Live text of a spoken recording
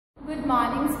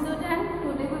morning student.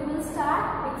 Today we will start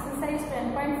exercise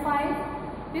 10.5.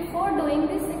 Before doing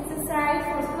this exercise,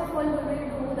 first of all we will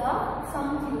do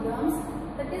some theorems.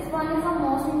 That is, one is the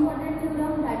most important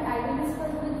theorem that I will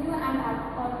discuss with you and I have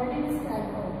already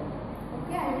described.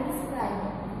 Okay, I will describe.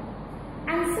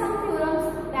 And some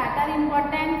theorems that are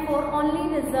important for only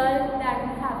result that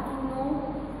you have to know,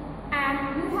 and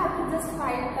you have to just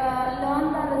learn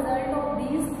the result of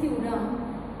these theorems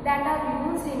that are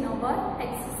used in our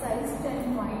exercise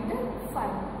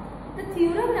 10.5. The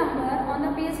theorem number on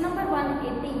the page number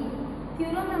 180,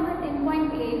 theorem number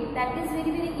 10.8, that is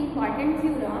very important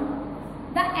theorem.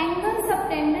 The angle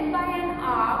subtended by an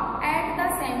arc at the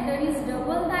center is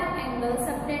double the angle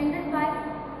subtended by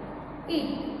it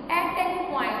at any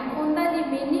point on the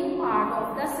remaining part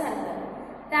of the circle.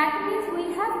 That means we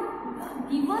have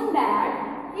given that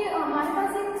कि हमारे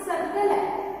पास एक circle है,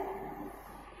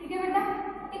 ठीक है बेटा,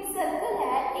 एक circle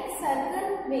है, एक सर्कल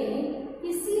में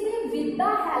किसी भी with the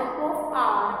help of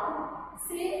arc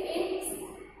से एक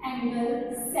एंगल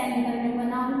सेंटर में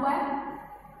बना हुआ है.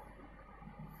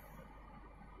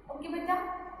 ओके बेटा,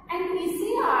 एंड इसी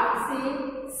आर्क से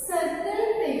सर्कल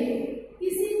पे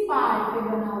किसी पार्ट पे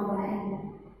बना हुआ है एंगल.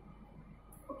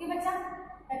 ओके बच्चा,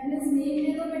 दैट मींस नेम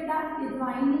ले दो बेटा, ये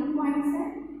ज्वाइनिंग पॉइंट्स है.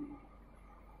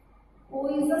 O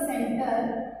is the center.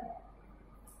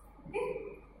 Okay,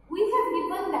 we have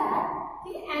given that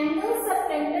the angle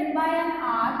subtended by an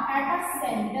arc at a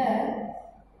center,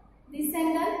 this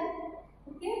angle,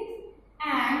 okay,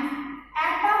 and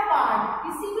at a part,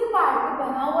 किसी भी part पे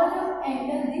बना हुआ जो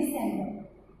एंगल, दिस एंगल,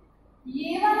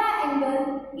 ये वाला angle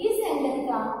इस एंगल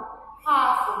का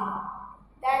हाफ होगा.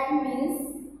 दैट मीन्स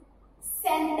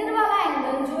सेंटर वाला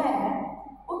एंगल जो है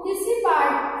वो किसी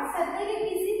पार्ट, सर्कल के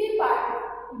किसी भी पार्ट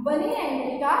बने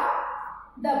एंगल का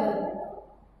डबल होगा.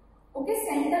 ओके,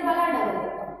 सेंटर वाला डबल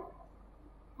होगा.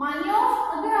 मान लो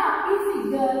अगर आपकी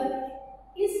फिगर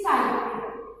इस टाइप की है,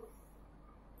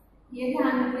 ये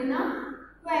ध्यान रख लेना,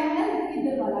 तो एंगल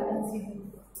इधर वाला कंसीडर.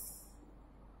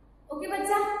 ओके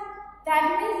बच्चा, that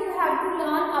means you have to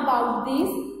learn about this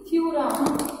theorem.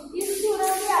 इस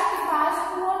थ्योरम के आपके पास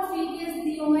 2 और 3 केस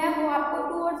दिए हुए हैं, वो आपको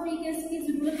 2 और 3 केस की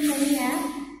जरूरत नहीं है.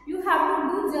 You have to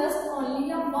do just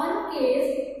only a one case,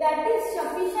 that is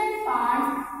sufficient part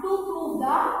to prove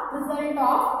the result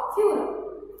of theorem.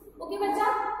 Okay, bacha.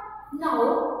 Now,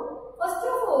 first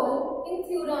of all, in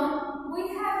theorem we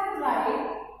have to write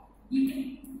given.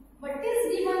 What is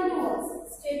given to us?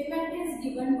 Statement is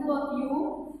given to you.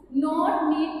 Not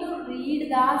need to read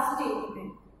the statement.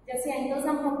 जैसे angle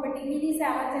sum property भी थी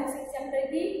 7th chapter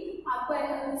की, आपको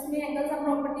उसमें angle sum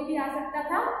property भी आ सकता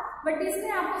था, but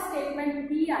इसमें आपको स्टेटमेंट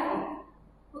भी आएगी.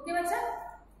 ओके बच्चा,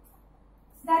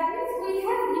 that means we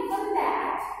have given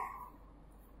that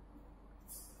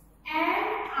N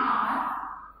R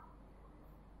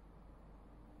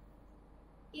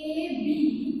A B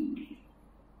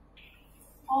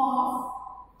of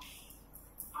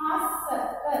a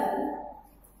circle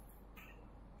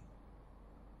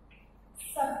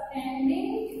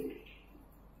subtending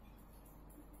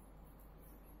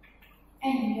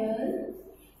angle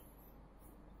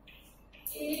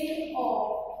A of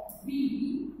B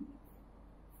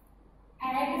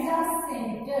at the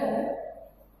center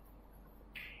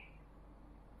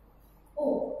O,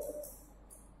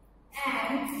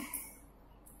 and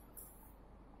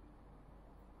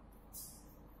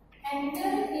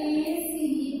angle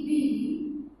ACB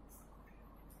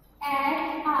at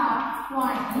a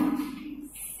point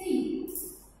C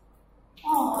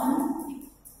on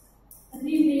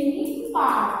remaining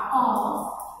part of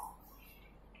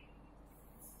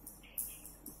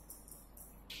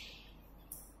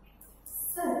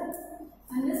circle.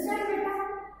 Understand बेटा?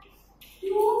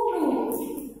 To prove,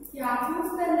 क्या prove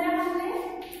करना है हमने?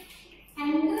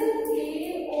 Angle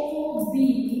AOB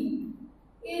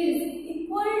is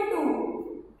equal to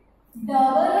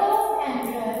double of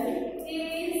angle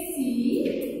AC.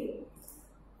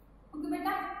 Okay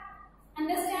बेटा,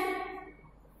 understand?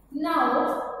 Now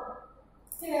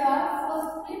here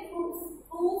firstly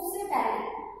proof से पहले,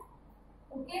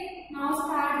 okay, now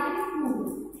starting proof.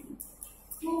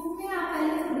 Proof में आप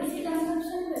पहले थोड़ी सी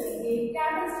कंस्ट्रक्शन करेंगे. क्या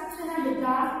कंस्ट्रक्शन है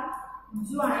बेटा?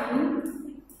 Join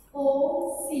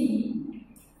OC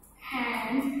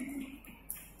and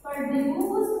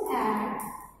produce at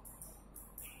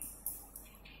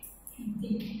D.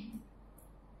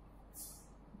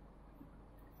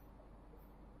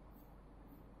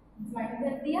 Join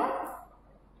कर दिया.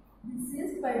 This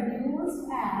is produced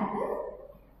at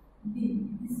D.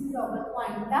 This is our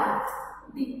point of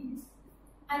D.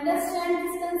 Understand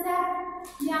this concept.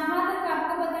 यहाँ तक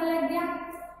आपको पता लग गया.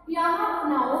 यहाँ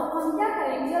नाउ हम क्या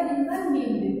करेंगे, अब इनका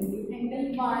नेम दे देंगे. Angle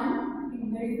 1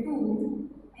 angle 2,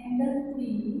 angle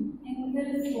 3, angle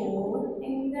 4,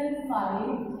 angle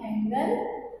 5, angle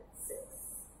 6.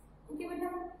 Okay beta.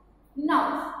 Now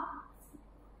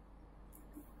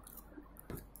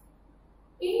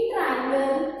in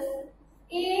triangle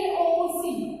AOC,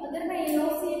 अगर मैं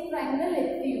AOC एक ट्राइंगल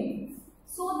लेती हूँ,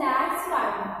 so that's why,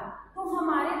 तो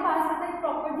हमारे पास आता है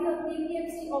प्रॉपर्टी होती है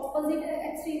कि ऑपोजिट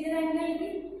एक्सटीरियर एंगल की,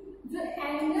 जो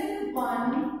एंगल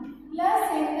 1 प्लस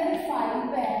एंगल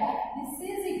 5 है, this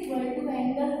is equal to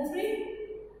angle 3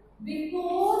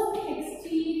 because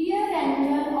exterior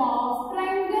angle of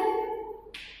triangle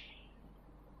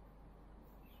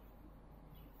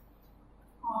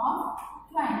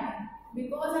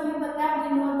because हमें पता है, वी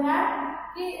नो दैट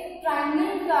कि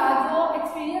ट्राइंगल का जो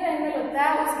एक्सटीरियर एंगल होता है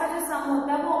उसका जो सम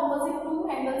होता है वो ऑपोजिट टू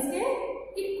एंगल्स के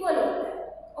इक्वल होता है.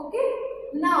 Okay,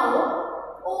 now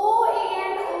OA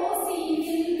and OC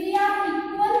will be are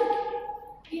equal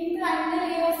in triangle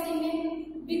AOC में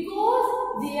because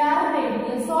they are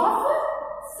radius of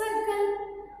circle.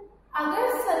 अगर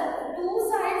टू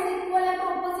साइड्स इक्वल है तो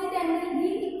ऑपोजिट एंगल भी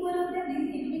इक्वल होते हैं.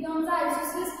 It becomes a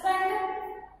isosceles triangle.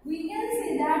 We can say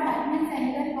that means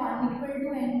angle 1 equal to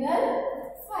angle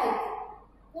 5.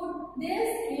 Put this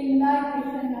in the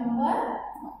equation number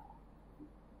 1.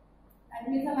 That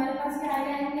means हमारे पास क्या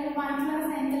है, angle 1 plus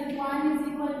angle 1 is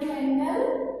equal to angle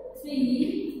 3.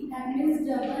 That means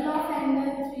double of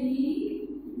angle 3.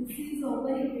 This is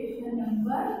over equation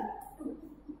number 2.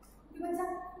 Okay बच्चा.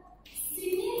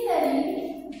 Similarly,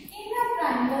 in a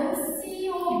triangle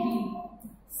COB,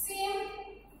 same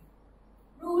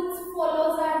rules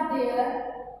follows are there.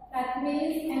 That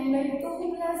means angle 2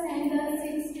 plus angle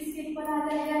 6 किसके ऊपर आ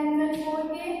जाएगा, angle 4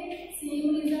 के. Same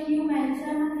reason you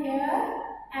mention here.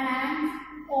 And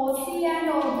OC and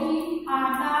OB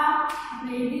are the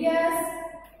radius.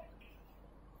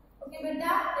 Okay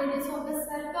beta, radius of the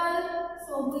circle.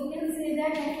 So we can say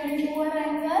that angle 2 and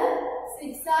angle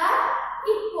 6 are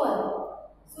equal.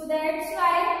 So that's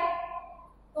why,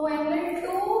 so angle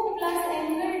 2 plus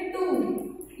angle 2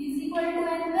 is equal to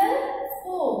angle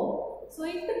 4. So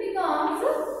it becomes,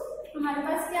 हमारे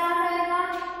पास क्या आ जाएगा,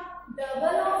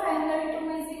 double of angle 2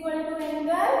 is equal to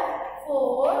angle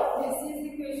 4. This is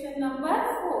equation number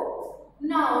 4.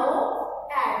 Now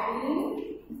adding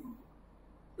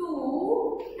 2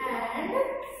 and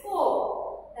 4,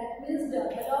 that means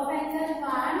double of angle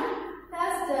 1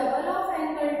 plus double of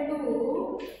angle 2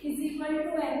 is equal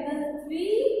to angle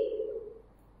 3.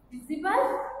 Visible?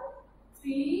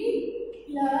 3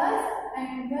 plus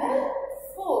angle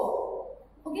 4.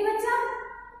 Okay बच्चा.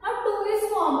 Now 2 is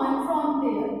common from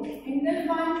there. Angle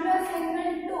 1 plus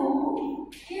angle 2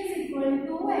 is equal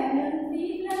to angle 3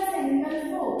 plus angle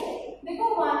 4. देखो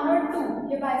 1 और 2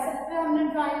 ये bisector हमने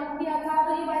drive किया था,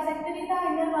 तो ये bisector ही था.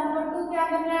 एंगल 1 और 2 क्या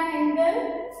बन रहा है, एंगल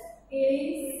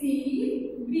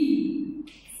ACB.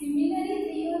 सिमिलरली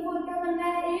 3 और 4 क्या बन रहा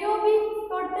है, AOB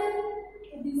टोटल.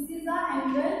 तो this is the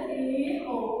angle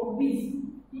AOB.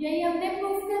 यही हमने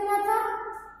प्रूफ करना था.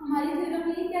 हमारी थ्योरम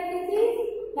ये कहती थी,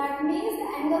 that means the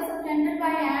angle subtended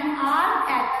bye an arc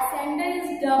at the centre is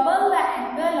double the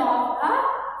angle of the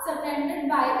subtended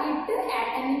bye it at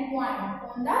any point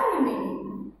on the remaining.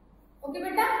 Okay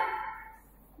बेटा.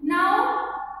 Now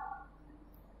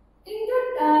in the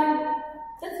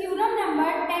theorem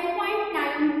number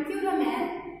 10.9 theorem है,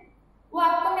 वो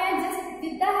आपको मैं just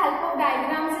with the help of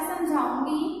diagram से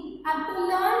समझाऊंगी. आपको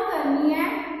learn करनी है,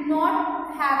 not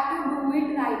have to do it,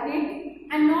 write it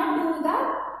and not do the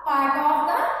part of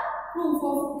the proof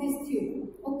of this theorem.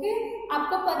 Okay,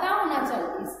 आपको पता होना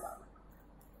चाहिए इसका.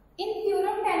 In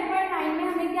theorem 10.9 में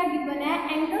हमें क्या गिवन है,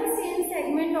 angle same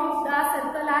segment of the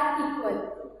circle are equal.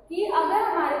 कि अगर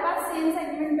हमारे पास सेम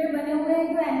सेगमेंट में बने हुए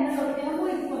जो एंगल होते हैं वो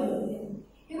इक्वल होते हैं.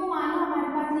 देखो मानो हमारे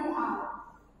पास एक आर्क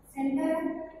सेंटर है,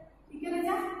 ठीक है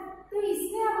बच्चा. तो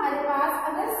इसमें हमारे पास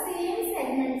अगर सेम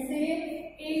सेगमेंट से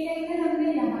एक एंगल हमने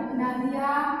यहाँ बना दिया,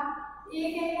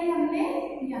 एक एंगल हमने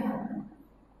यहाँ बना,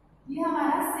 ये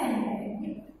हमारा सेंटर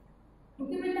है.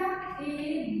 ओके बेटा,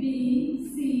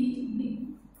 ABCD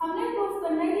हमने प्रूफ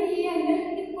करना है कि ये एंगल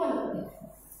इक्वल होते हैं.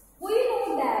 वही नो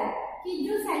दैट कि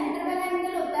जो सेंटर वाला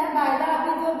एंगल होता है, बाय द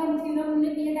अभी जो थ्योरम हमने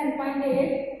किया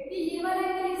 10.8, कि ये वाला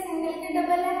एंगल इस एंगल के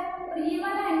डबल है और ये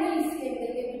वाला एंगल इस एंगल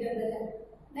के भी डबल है.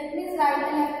 That means right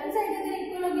and left hand side अगर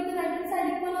इक्वल होगी तो राइट हैंड साइड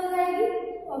इक्वल हो जाएगी.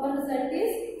 Our result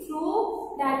is true.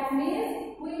 That means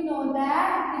we know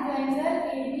that कि जो एंगल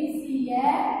ABC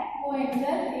है वो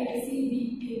एंगल ACB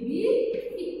के भी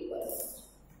इक्वल.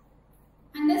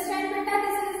 अंडरस्टैंड बेटा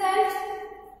दिस रिजल्ट.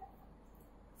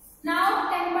 नाउ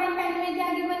 10.10 में क्या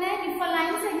गिवन है, if a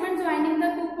line segment joining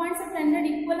the 2 points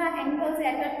subtended equal are angles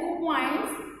at the 2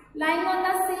 points lying on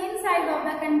the same side of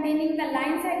the containing the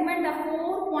line segment, the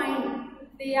four point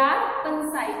they are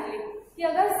कंसाइक्लिक, कि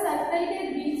अगर circle के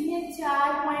बीच में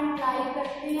 4 point लाई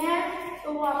करते हैं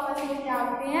तो वो आपस में क्या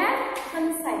होते हैं,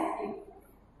 कंसाइक्लिक।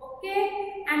 Okay,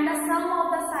 and the some of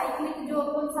the cyclic, जो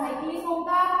कंसाइक्लिक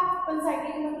होगा,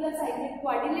 कंसाइक्लिक मतलब साइक्लिक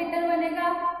क्वाड्रिलेटर बनेगा।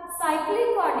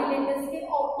 साइक्लिक क्वाड्रिलेटर्स के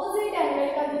ऑपोजिट एंगल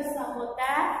का जो सम होता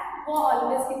है वो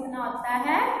ऑलवेज कितना होता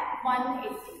है,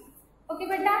 180। ओके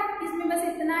बेटा, इसमें बस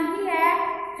इतना ही है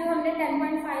जो हमने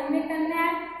 10.5 में करना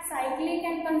है। साइक्लिक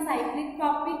एंड कंसाइक्लिक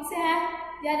टॉपिक्स है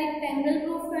या रेक्टेंगल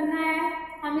प्रूफ करना है,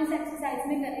 हम इस एक्सरसाइज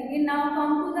में करेंगे। Now come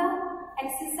to the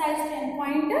exercise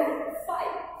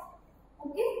 10.5।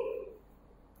 Okay,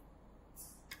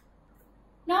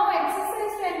 now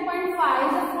exercise 10.5,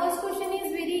 the first question is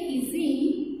very easy.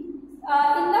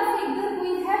 In the figure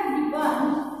we have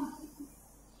given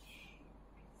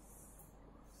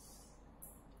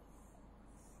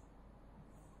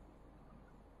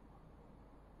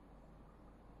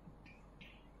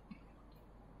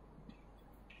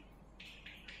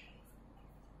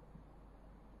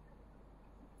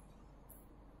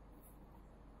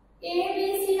A, B,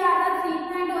 C are the 3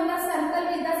 points on the circle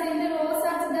with the center O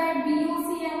such that BOC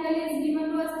angle is given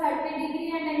to us 30 degree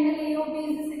and angle AOB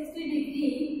is 60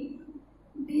 degree.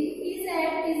 B is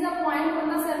a point on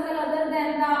the circle other than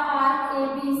the arc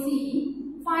ABC.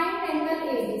 Find angle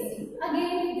ABC.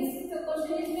 Again, this is the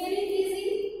question is very easy.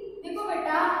 देखो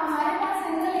बेटा, हमारे पास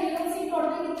angle AOC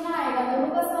total कितना आएगा,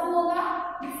 दोनों का सम होगा।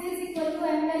 This is equal to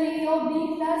angle AOB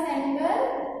plus angle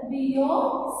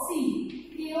BOC.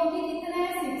 AOB कितना है,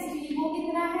 60, वो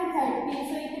कितना है, 30,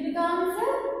 so it becomes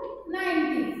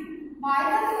 90. By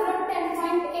the theorem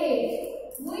 10.8,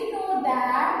 we know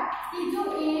that कि जो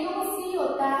AOC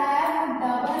होता है वो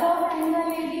डबल ऑफ एंगल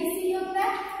ABC होता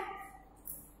है।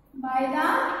 By the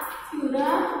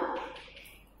theorem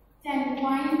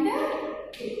 10.8,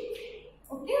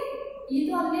 ओके, ये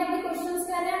तो हमने अभी क्वेश्चंस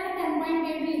कर रहे हैं,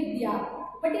 10.8 लिख दिया,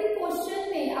 बट इन क्वेश्चन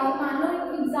में अब मान लो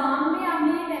एग्जाम में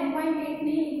हमने 10.8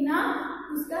 नहीं लिखना,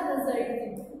 उसका रिजल्ट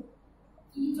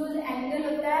कि जो एंगल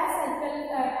होता है circle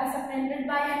surrounded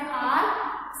by an arc,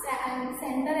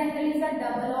 centre angle is the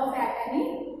double of at any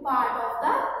part of the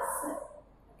circle.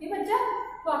 Okay बच्चा,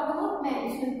 तो आपको वो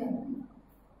मेंशन करना है।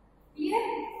 क्लियर?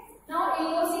 नाउ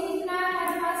AOC कितना है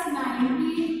हमारे पास,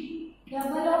 90,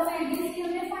 डबल ऑफ ABC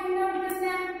हमने फाइंड आउट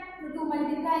करना है, तो 2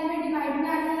 मल्टीप्लाई में डिवाइड में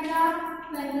आ जाएगा,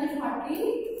 तो angle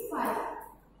 45।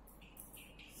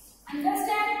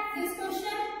 Understand this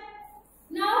question?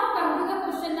 Now come to the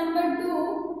question number 2.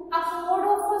 A chord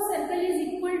of a circle is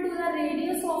equal to the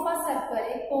radius of a circle.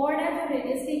 एक chord है जो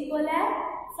radius से equal है.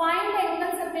 Find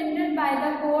angle subtended by the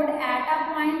chord at a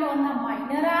point on the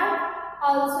minor arc,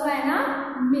 also and a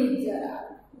major arc.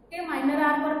 Okay, minor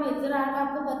arc और major arc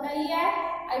आपको पता ही है.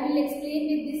 I will explain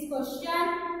with this question.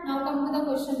 Now come to the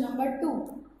question number 2.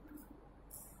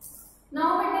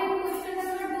 Now बेटे question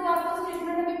number 2 आपको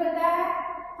statement अभी पता है,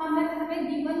 हमें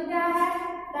गिवन क्या है,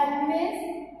 that means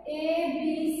A, B,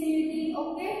 C, D.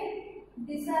 Okay,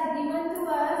 these are given to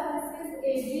us. This is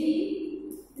AB,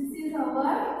 this is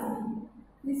our B,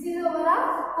 this is our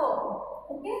chord.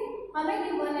 Okay, हमें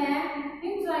given है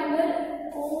इन ट्रायंगल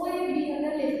OAB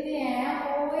अगर लेते हैं,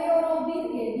 OA और OB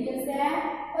रेडियस है,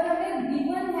 और हमें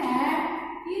given है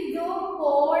कि जो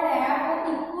chord है वो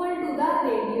इक्वल टू द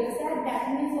रेडियस है, that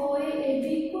means OA AB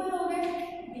equal हो गए,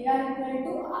 they are equal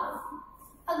to R.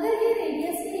 अगर ये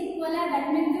रेडियस से इक्वल है, दैट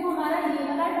मींस जो हमारा ये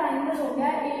वाला ट्रायंगल हो गया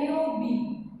AOB,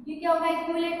 ये क्या होगा,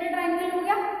 इक्विलेटरल ट्रायंगल हो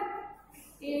गया।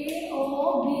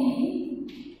 AOB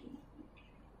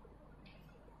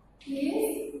is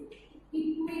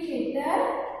equilateral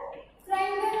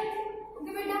triangle.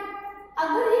 Okay बेटा,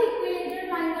 अगर ये इक्विलेटरल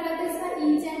ट्रायंगल है तो इसका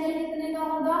ईच एंगल कितने का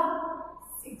होगा,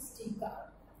 60 का।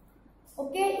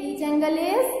 Okay, each angle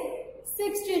is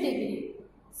 60 degree,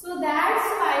 so that's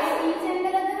why each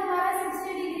angle अगर हमारा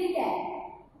 60 डिग्री है,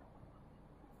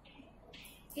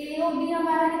 AOB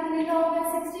हमारा कितने का हो गया,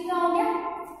 60 का हो गया।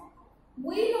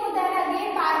 We know that again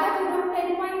by the theorem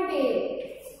 10.8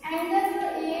 angle जो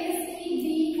ACB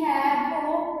है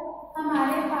वो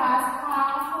हमारे पास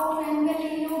हाफ ऑफ एंगल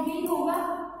AOB होगा,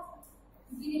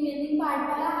 रिमेनिंग पार्ट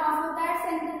वाला हाफ होता है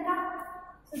सेंटर का,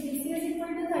 so this is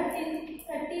equal to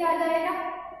 30 आ जाएगा।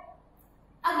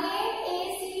 अगेन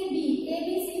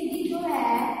ABCD जो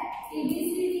है,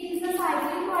 ABCD is the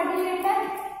cyclic coordinator.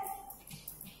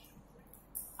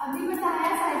 अभी बताया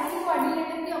साइक्लिक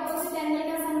कोऑर्डिनेटर के ऑपोजिट एंगल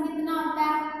का सम कितना होता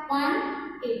है,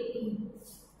 180।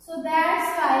 सो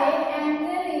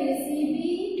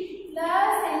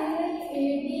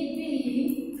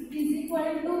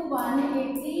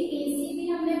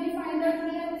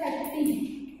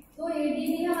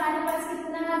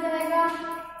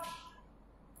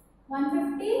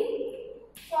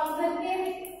सॉल्व करके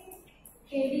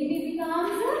ADB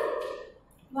becomes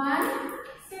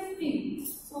 150.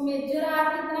 So major arc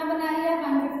कितना बना लिया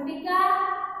 150 का.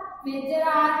 मेजर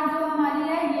आर्क जो हमारी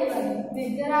है ये वाली,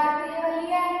 मेजर आर्क ये वाली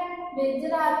है.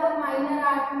 मेजर आर्क और माइनर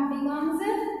आर्क बिकम्स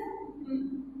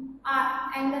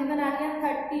एंगल बना लिया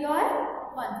 30 और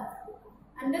 150.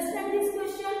 Understand this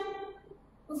question?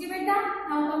 ओके बेटा,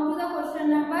 now come to the question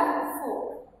number 4.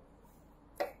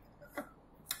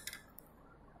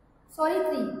 Sorry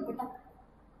 3 बेटा.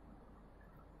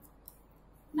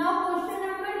 नाउ क्वेश्चन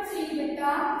नंबर 3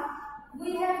 बेटा,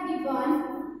 we have given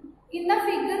in the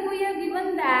figure we have given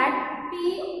that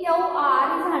PQR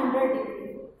is 100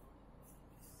 degree.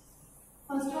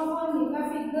 First of all, देखा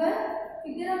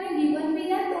figure हमें given भी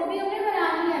है तो भी हमने बना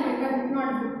लिया बेटा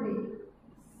नोटबुक पे.